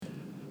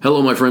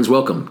Hello, my friends.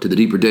 Welcome to the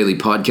Deeper Daily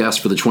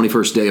Podcast for the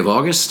 21st day of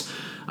August.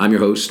 I'm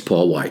your host,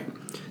 Paul White.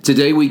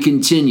 Today we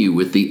continue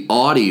with the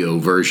audio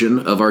version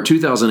of our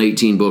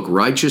 2018 book,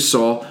 Righteous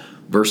Saul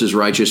versus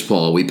Righteous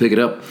Paul. We pick it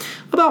up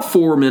about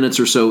 4 minutes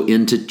or so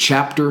into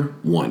chapter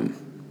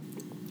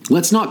 1.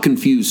 Let's not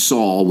confuse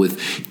Saul with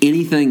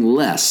anything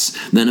less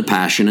than a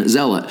passionate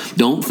zealot.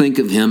 Don't think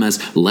of him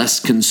as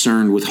less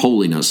concerned with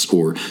holiness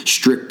or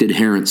strict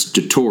adherence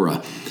to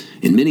Torah.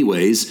 In many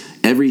ways,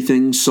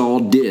 everything Saul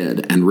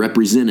did and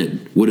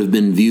represented would have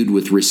been viewed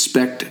with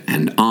respect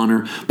and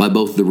honor by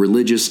both the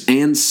religious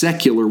and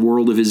secular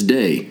world of his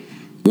day.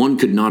 One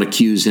could not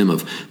accuse him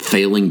of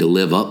failing to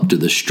live up to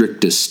the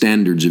strictest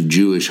standards of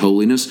Jewish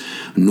holiness,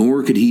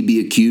 nor could he be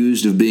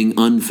accused of being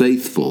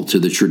unfaithful to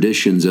the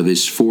traditions of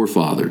his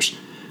forefathers.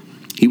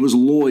 He was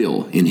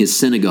loyal in his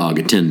synagogue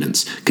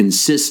attendance,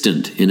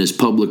 consistent in his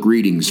public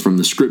readings from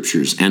the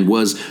Scriptures, and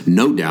was,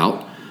 no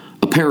doubt,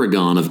 a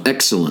paragon of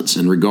excellence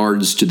in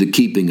regards to the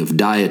keeping of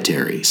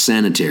dietary,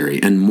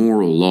 sanitary, and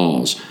moral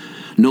laws.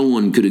 No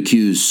one could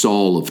accuse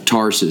Saul of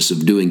Tarsus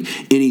of doing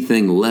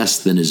anything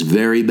less than his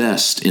very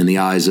best in the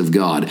eyes of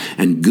God,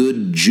 and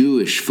good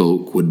Jewish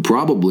folk would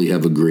probably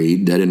have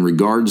agreed that in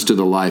regards to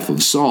the life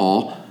of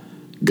Saul,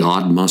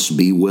 God must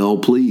be well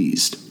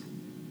pleased.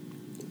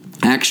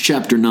 Acts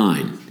chapter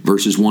 9,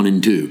 verses 1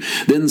 and 2.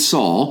 Then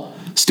Saul,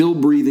 still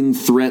breathing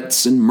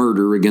threats and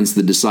murder against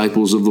the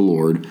disciples of the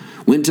Lord,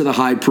 went to the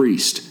high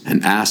priest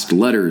and asked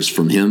letters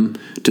from him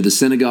to the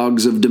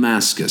synagogues of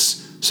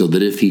Damascus, so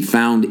that if he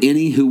found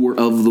any who were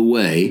of the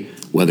way,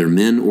 whether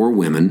men or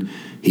women,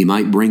 he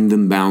might bring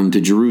them bound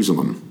to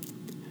Jerusalem.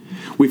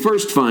 We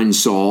first find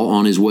Saul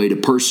on his way to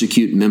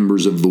persecute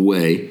members of the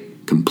way,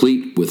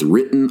 complete with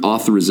written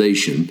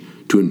authorization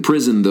to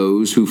imprison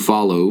those who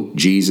follow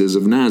Jesus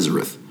of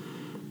Nazareth.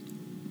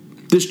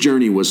 This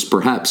journey was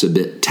perhaps a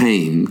bit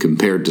tame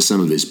compared to some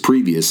of his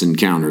previous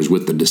encounters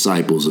with the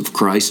disciples of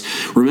Christ.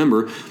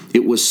 Remember,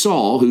 it was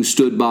Saul who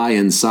stood by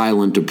in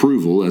silent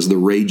approval as the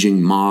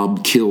raging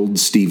mob killed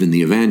Stephen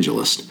the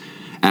evangelist.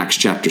 Acts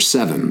chapter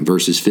 7,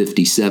 verses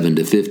 57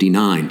 to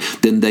 59.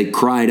 Then they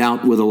cried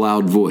out with a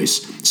loud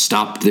voice,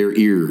 stopped their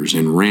ears,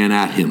 and ran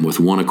at him with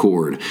one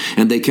accord.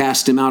 And they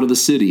cast him out of the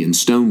city and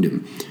stoned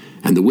him.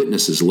 And the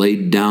witnesses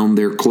laid down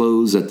their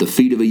clothes at the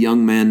feet of a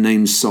young man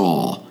named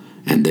Saul,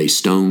 and they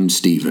stoned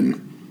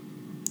Stephen.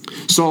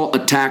 Saul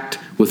attacked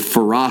with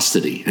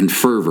ferocity and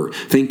fervor,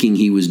 thinking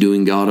he was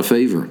doing God a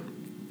favor.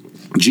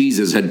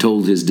 Jesus had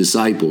told his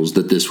disciples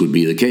that this would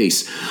be the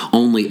case,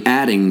 only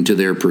adding to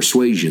their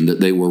persuasion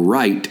that they were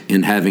right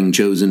in having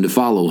chosen to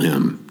follow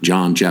him.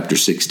 John chapter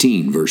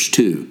 16, verse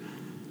 2.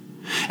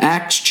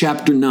 Acts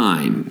chapter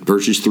 9,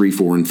 verses 3,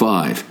 4, and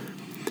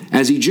 5.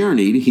 As he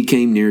journeyed, he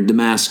came near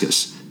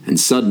Damascus, and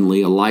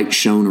suddenly a light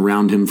shone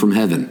around him from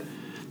heaven.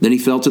 Then he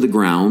fell to the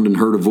ground and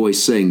heard a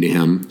voice saying to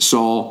him,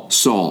 Saul,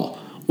 Saul,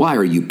 why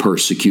are you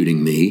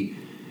persecuting me?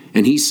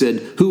 And he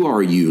said, Who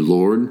are you,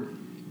 Lord?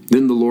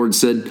 Then the Lord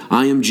said,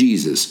 I am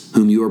Jesus,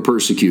 whom you are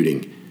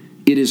persecuting.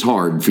 It is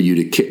hard for you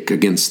to kick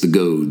against the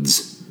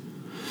goads.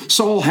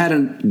 Saul had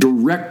a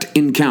direct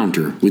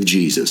encounter with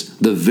Jesus,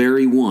 the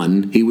very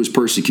one he was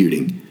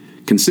persecuting.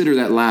 Consider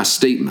that last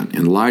statement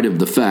in light of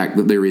the fact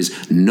that there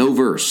is no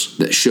verse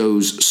that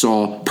shows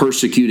Saul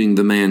persecuting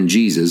the man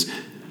Jesus,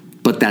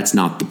 but that's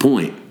not the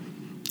point.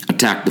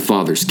 Attack the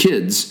Father's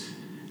kids,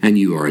 and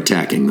you are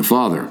attacking the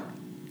Father.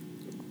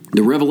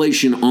 The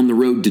revelation on the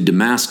road to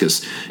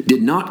Damascus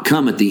did not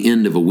come at the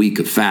end of a week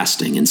of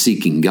fasting and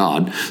seeking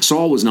God.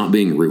 Saul was not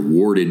being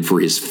rewarded for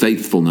his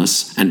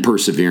faithfulness and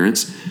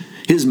perseverance.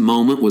 His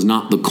moment was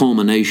not the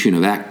culmination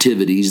of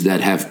activities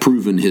that have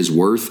proven his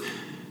worth.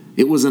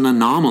 It was an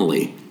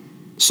anomaly.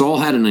 Saul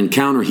had an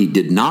encounter he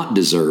did not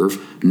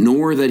deserve,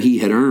 nor that he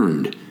had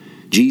earned.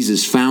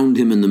 Jesus found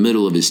him in the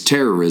middle of his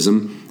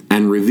terrorism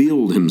and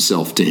revealed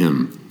himself to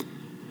him.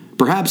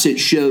 Perhaps it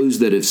shows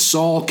that if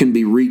Saul can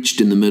be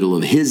reached in the middle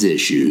of his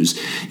issues,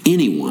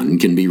 anyone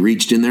can be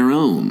reached in their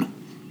own.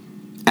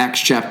 Acts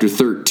chapter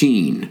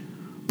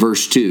 13,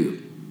 verse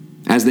 2.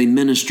 As they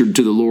ministered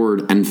to the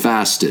Lord and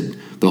fasted,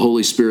 the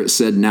Holy Spirit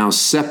said, Now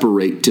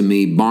separate to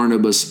me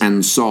Barnabas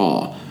and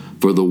Saul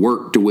for the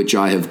work to which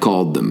I have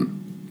called them.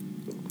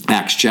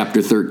 Acts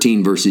chapter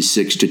 13, verses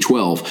 6 to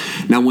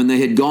 12. Now when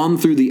they had gone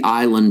through the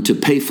island to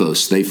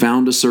Paphos, they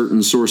found a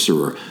certain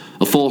sorcerer,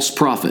 a false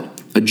prophet,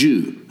 a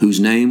Jew, whose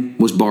name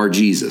was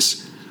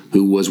Bar-Jesus,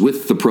 who was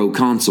with the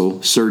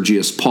proconsul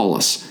Sergius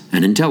Paulus,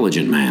 an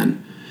intelligent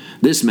man.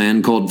 This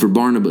man called for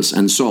Barnabas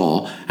and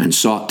Saul, and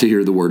sought to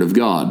hear the word of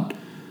God.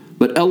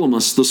 But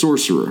Elymas the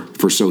sorcerer,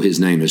 for so his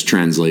name is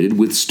translated,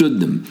 withstood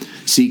them,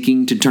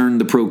 seeking to turn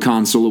the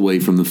proconsul away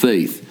from the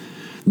faith.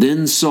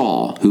 Then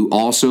Saul, who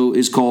also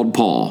is called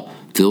Paul,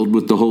 filled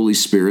with the Holy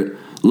Spirit,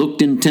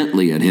 looked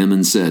intently at him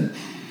and said,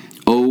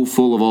 O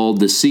full of all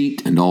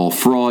deceit and all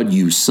fraud,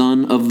 you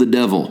son of the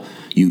devil,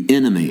 you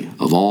enemy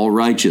of all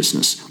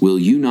righteousness, will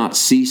you not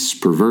cease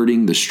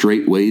perverting the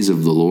straight ways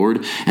of the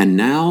Lord? And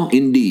now,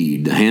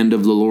 indeed, the hand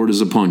of the Lord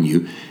is upon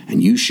you,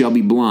 and you shall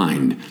be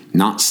blind,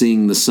 not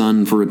seeing the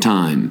sun for a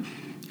time.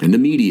 And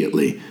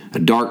immediately a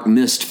dark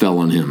mist fell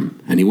on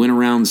him, and he went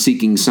around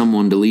seeking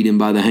someone to lead him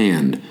by the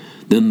hand.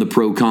 Then the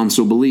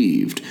proconsul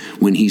believed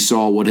when he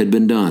saw what had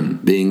been done,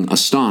 being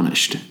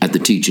astonished at the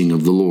teaching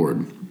of the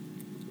Lord.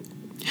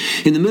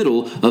 In the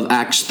middle of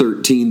Acts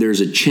 13,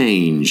 there's a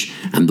change,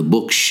 and the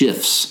book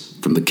shifts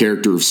from the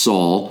character of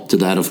Saul to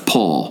that of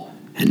Paul,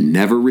 and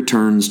never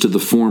returns to the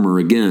former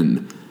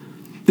again.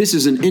 This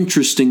is an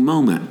interesting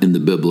moment in the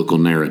biblical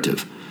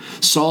narrative.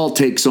 Saul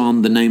takes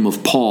on the name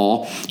of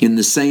Paul in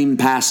the same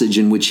passage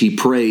in which he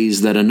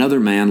prays that another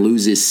man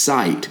lose his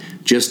sight,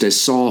 just as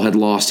Saul had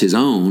lost his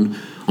own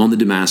on the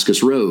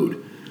Damascus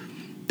road.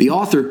 The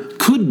author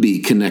could be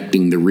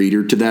connecting the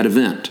reader to that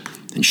event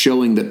and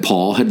showing that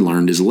Paul had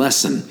learned his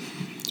lesson.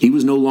 He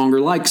was no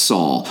longer like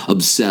Saul,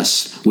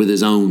 obsessed with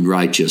his own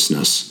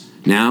righteousness.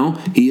 Now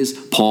he is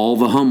Paul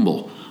the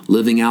humble,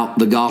 living out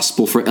the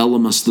gospel for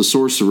Elymas the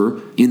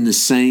sorcerer in the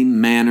same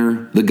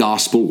manner the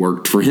gospel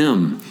worked for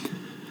him.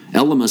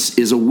 Elymas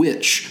is a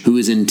witch who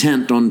is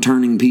intent on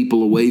turning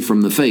people away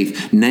from the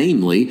faith,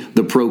 namely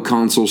the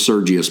proconsul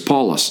Sergius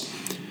Paulus.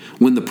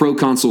 When the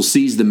proconsul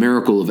sees the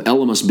miracle of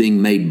Elymas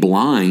being made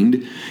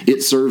blind,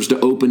 it serves to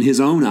open his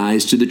own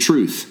eyes to the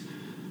truth.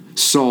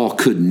 Saul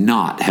could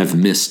not have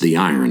missed the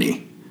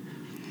irony.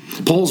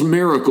 Paul's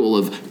miracle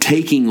of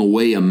taking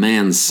away a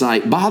man's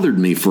sight bothered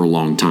me for a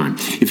long time.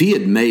 If he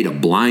had made a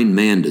blind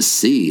man to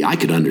see, I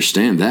could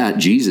understand that.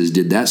 Jesus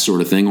did that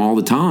sort of thing all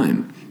the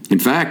time. In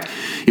fact,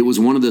 it was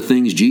one of the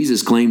things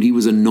Jesus claimed he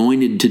was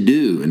anointed to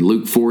do in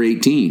Luke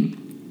 4:18.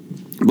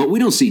 But we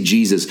don't see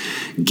Jesus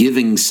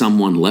giving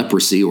someone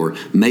leprosy or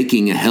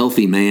making a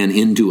healthy man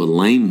into a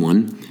lame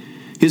one.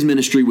 His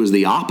ministry was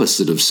the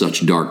opposite of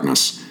such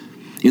darkness.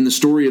 In the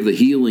story of the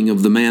healing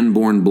of the man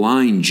born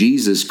blind,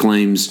 Jesus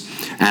claims,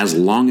 "As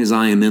long as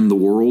I am in the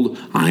world,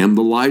 I am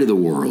the light of the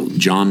world,"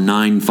 John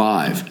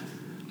 9:5.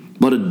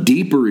 But a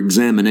deeper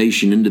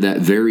examination into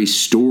that very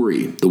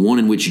story, the one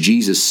in which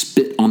Jesus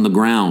spit on the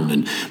ground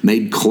and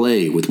made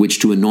clay with which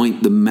to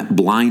anoint the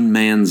blind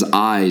man's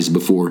eyes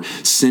before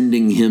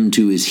sending him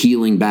to his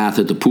healing bath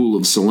at the pool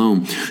of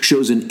Siloam,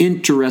 shows an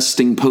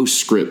interesting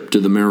postscript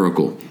to the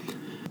miracle.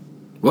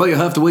 Well, you'll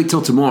have to wait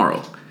till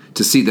tomorrow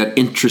to see that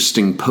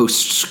interesting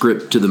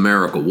postscript to the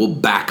miracle. We'll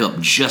back up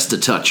just a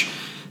touch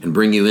and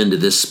bring you into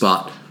this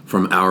spot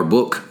from our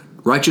book,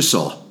 Righteous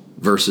Saul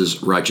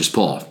versus Righteous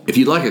Paul. If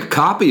you'd like a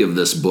copy of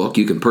this book,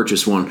 you can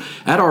purchase one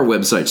at our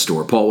website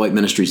store,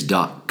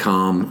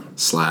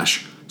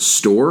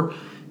 paulwhiteministries.com/store,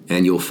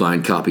 and you'll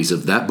find copies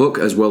of that book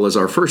as well as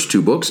our first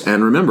two books.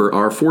 And remember,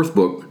 our fourth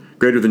book,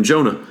 Greater Than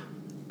Jonah,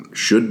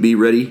 should be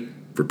ready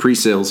for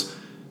pre-sales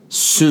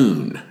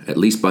soon, at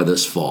least by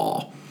this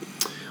fall.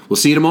 We'll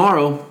see you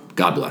tomorrow.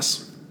 God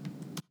bless.